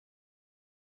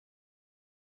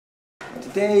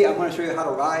today I'm going to show you how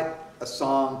to write a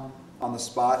song on the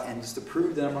spot, and just to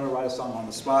prove that I'm going to write a song on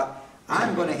the spot,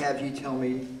 I'm going to have you tell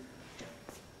me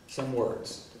some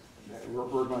words that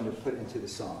we're going to put into the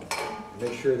song.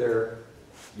 Make sure they're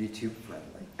YouTube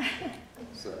friendly.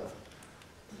 So,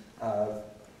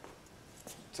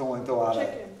 someone throw out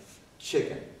a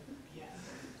chicken. Yes.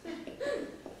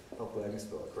 Hopefully I can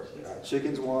spell it correctly. All right,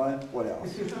 chicken's one. What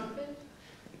else? Trumpet.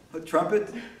 A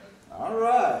trumpet? All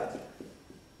right.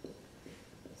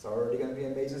 It's already going to be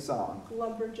an amazing song.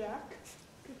 Lumberjack.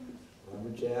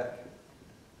 Lumberjack.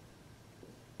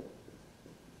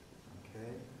 Okay.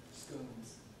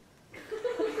 Scones.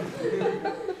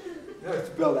 No,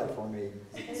 spell that for me.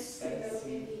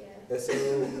 S-C-O-N-E-S.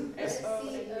 S-O.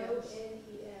 S-C-O-N-E-S.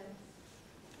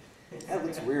 That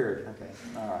looks weird. Okay.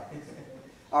 All right.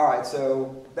 All right.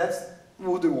 So that's.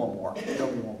 We'll do one more.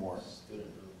 There'll be one more.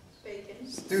 Bacon.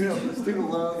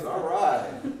 Student loans. All right.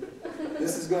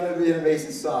 This is going to be an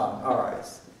amazing song. All right.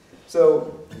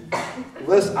 So,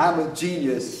 listen, I'm a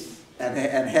genius and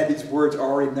had these words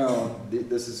already known.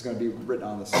 This is going to be written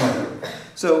on the song.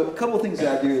 So, a couple of things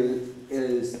that I do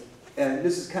is, and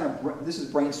this is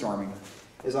brainstorming,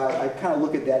 is I kind of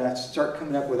look at that and I start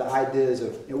coming up with ideas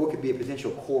of what could be a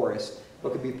potential chorus,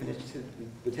 what could be a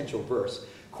potential verse.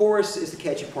 Chorus is the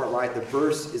catchy part, right? The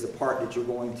verse is the part that you're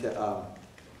going to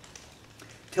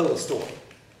tell the story.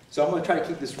 So I'm going to try to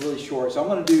keep this really short. So I'm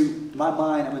going to do, in my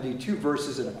mind, I'm going to do 2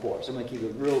 verses and a chorus. I'm going to keep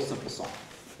it a real simple song.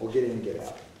 We'll get in and get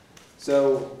out.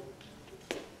 So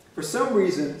for some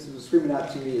reason, what's screaming out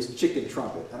to me is chicken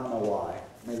trumpet. I don't know why.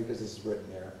 Maybe because this is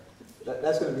written there.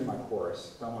 That's going to be my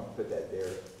chorus. So I'm going to put that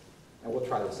there. And we'll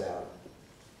try this out.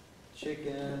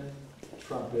 Chicken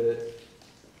trumpet.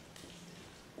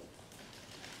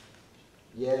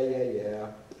 Yeah, yeah,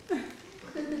 yeah.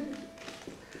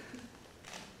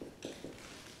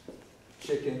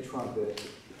 Chicken trumpet.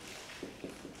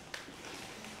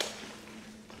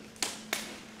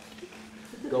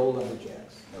 Go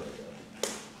lumberjacks. There we go.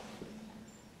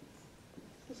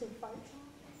 Is it a fight song?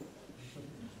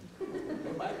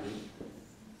 It might be.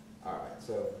 All right,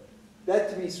 so that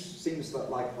to me seems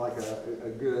like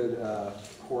a good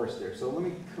chorus there. So let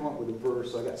me come up with a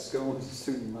verse. So I got scones and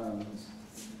student loans.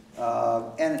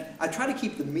 And I try to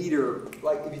keep the meter,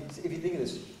 like if you think of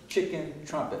this, chicken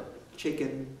trumpet,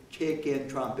 chicken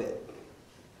trumpet,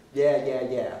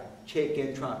 yeah,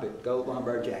 chicken trumpet, go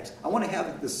lumberjacks. I want to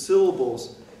have the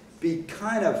syllables be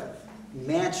kind of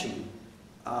matching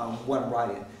what I'm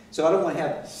writing. So I don't want to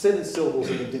have 7 syllables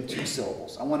and then 2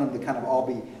 syllables. I want them to kind of all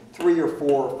be 3 or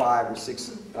 4 or 5 or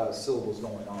 6 syllables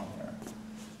going on there.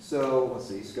 So let's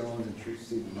see, scones and true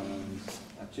student loans.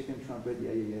 Chicken trumpet,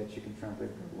 yeah, chicken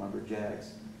trumpet,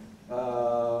 lumberjacks. Here,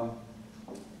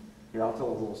 I'll tell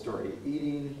a little story.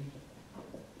 Eating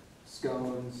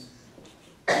scones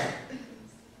in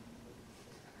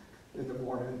the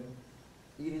morning.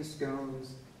 Eating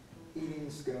scones,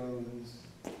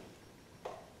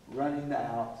 running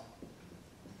out,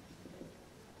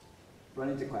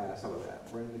 running to class. How about that?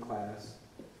 Running to class.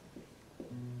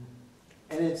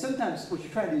 And then sometimes what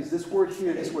you're trying to do is this word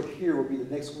here will be the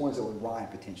next ones that would rhyme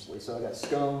potentially. So I got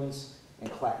scones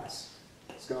and class.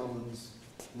 Scones,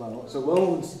 loans. So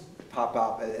loans pop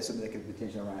out as something that could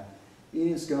potentially rhyme.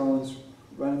 Eating scones,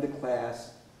 running to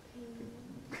class,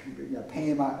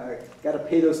 paying got to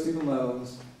pay those student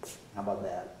loans. How about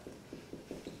that?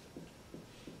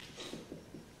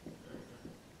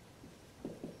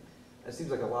 That seems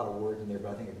like a lot of words in there,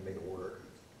 but I think I can make it work.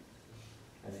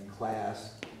 And then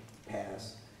class.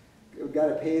 Pass. We've got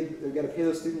to pay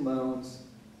those student loans.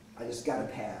 I just got to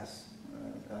pass.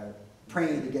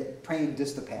 Praying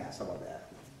just to pass. How about that?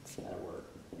 That'll work.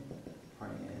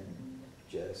 Praying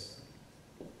just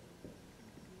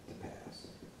to pass.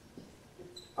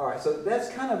 All right. So that's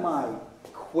kind of my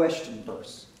question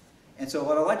verse. And so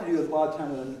what I like to do a lot of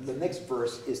times, the next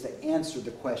verse is to answer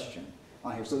the question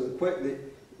on here. So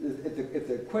if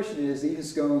the question is eating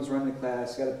scones, running to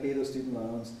class, got to pay those student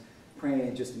loans.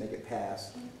 Praying just to make it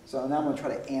pass. So now I'm going to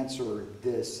try to answer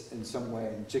this in some way.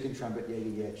 And chicken trumpet,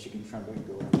 yeah, chicken trumpet, and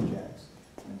go lumberjacks.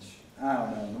 I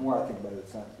don't know. The more I think about it,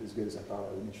 it's not as good as I thought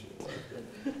it initially was.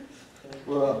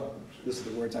 Well, this is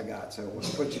the words I got. So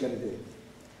what you got to do?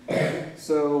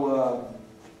 So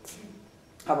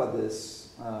how about this?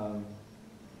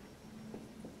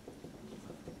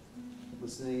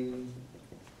 Listening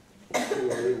to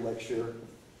a lecture.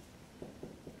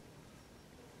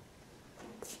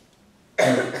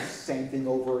 Same thing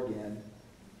over again.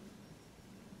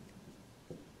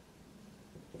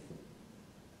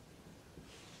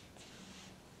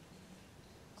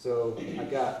 So I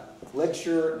got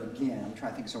lecture, again, I'm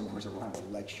trying to think of some words that rhyme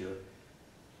with lecture.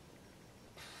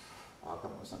 I'll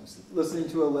come up with something. Listening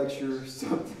to a lecture,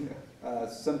 something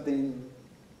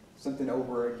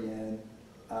over again.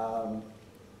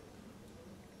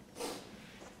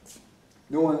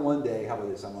 Knowing one day, how about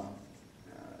this? I'm on.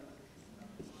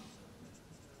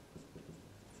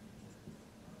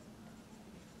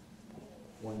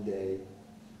 One day,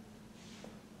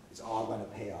 it's all going to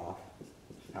pay off.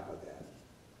 How about that?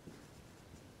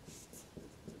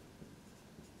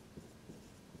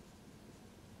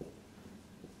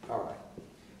 All right.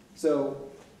 So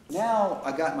now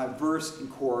I got my verse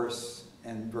and chorus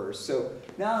and verse. So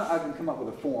now I can come up with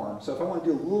a form. So if I want to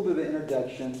do a little bit of an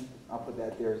introduction, I'll put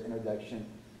that there as introduction.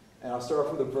 And I'll start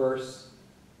off with a verse,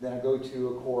 then I go to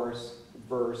a chorus,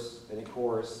 verse, and a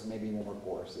chorus, maybe one more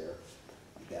chorus there,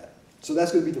 like that. So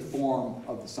that's going to be the form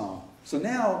of the song. So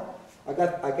now I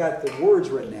got the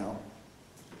words written out.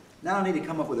 Now I need to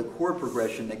come up with a chord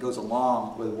progression that goes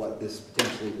along with what this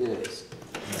potentially is.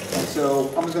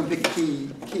 So I'm just going to pick a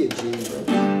key of G,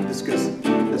 just because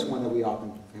that's one that we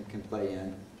often can play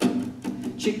in.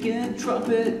 Chicken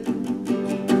trumpet,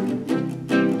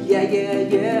 yeah, yeah,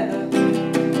 yeah.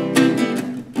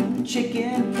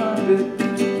 Chicken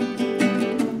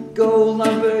trumpet, go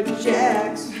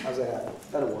lumberjacks. How's that?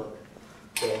 That'll work.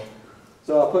 Okay.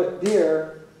 So I'll put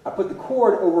here, I put the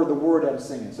chord over the word I'm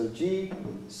singing. So G,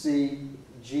 C,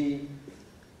 G,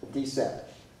 D, 7.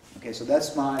 Okay, so that's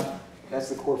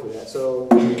the chord for that. So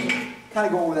kind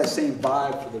of going with that same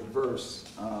vibe for the verse.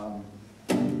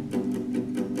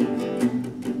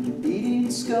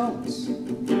 Eating scones,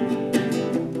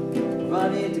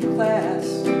 running to class,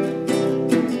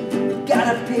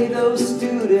 gotta pay those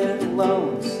student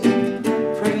loans,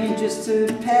 praying just to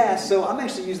pass. So I'm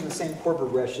actually using the same chord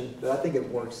progression, but I think it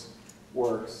works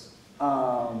for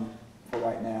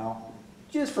right now.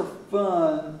 Just for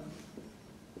fun,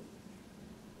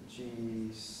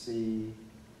 G, C,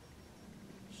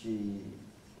 G.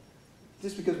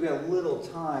 Just because we have a little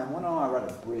time, why don't I write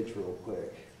a bridge real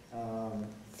quick?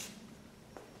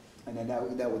 And then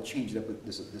that will change it up with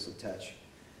this will touch.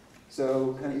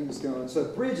 So kind of even going. So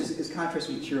bridge is contrast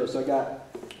material. So I got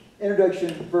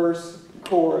introduction, verse,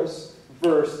 chorus,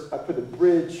 verse. I put the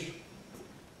bridge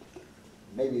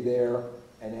maybe there,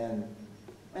 and then,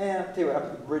 I'll tell you what, I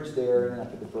put the bridge there, and then I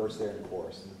put the verse there and the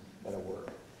chorus, and that'll work.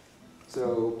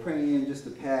 So praying just to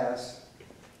pass.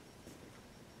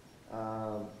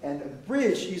 And a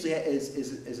bridge usually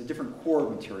is a different chord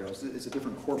material. It's a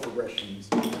different chord progression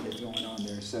that's going on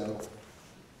there. So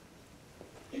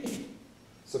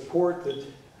support the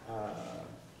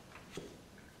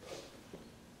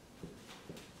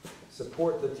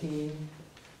team.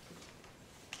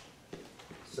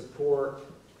 Support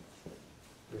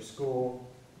your school.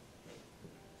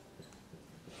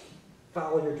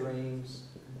 Follow your dreams.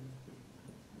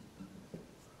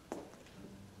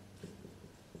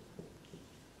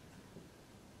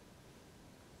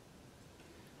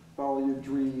 Follow your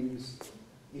dreams.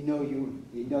 You know you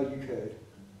could.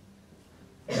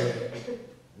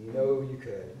 You know you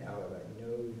could. Now you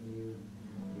know you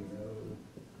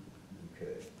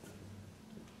could.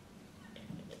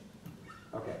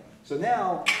 Okay. So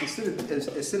now instead of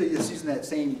just using that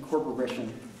same chord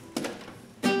progression,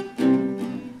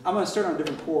 I'm going to start on a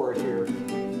different chord here.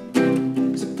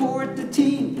 Support the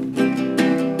team.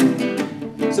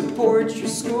 Support your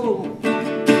school.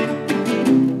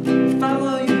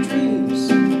 Follow your dreams.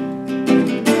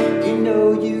 You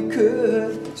know you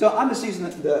could. So I'm just using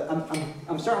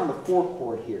I'm starting on the 4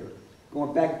 chord here,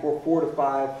 going back and forth 4 to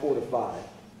 5, 4 to 5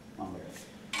 on there.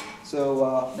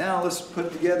 So now let's put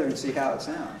it together and see how it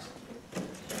sounds.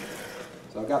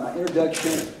 So I've got my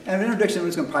introduction, and an introduction I'm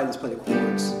just going to probably just play the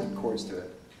chords to it.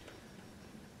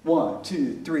 1,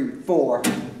 2, 3, 4.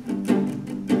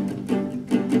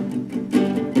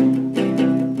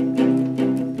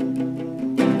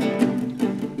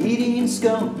 Eating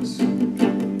scones,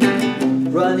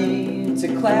 running to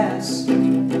class,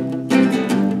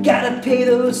 gotta pay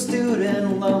those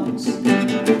student loans,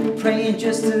 praying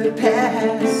just to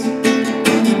pass.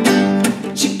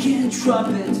 Chicken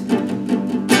trumpet,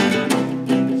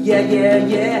 yeah, yeah,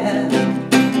 yeah.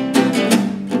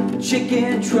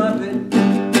 Chicken trumpet,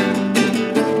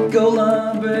 go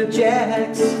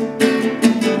lumberjacks.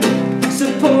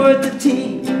 Support the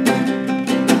team,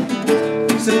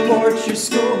 support your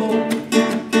school.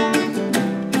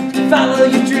 Follow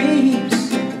your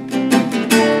dreams,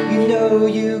 you know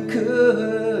you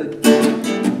could.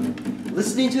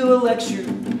 Listening to a lecture,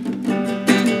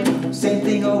 same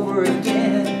thing over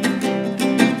again.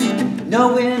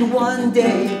 Knowing one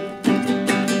day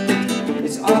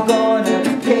it's all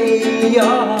gonna pay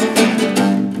off.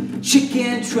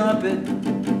 Chicken trumpet,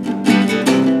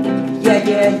 yeah,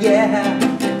 yeah, yeah.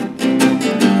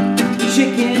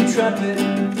 trumpet,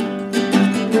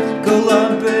 go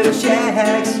lumber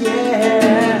shacks, yeah.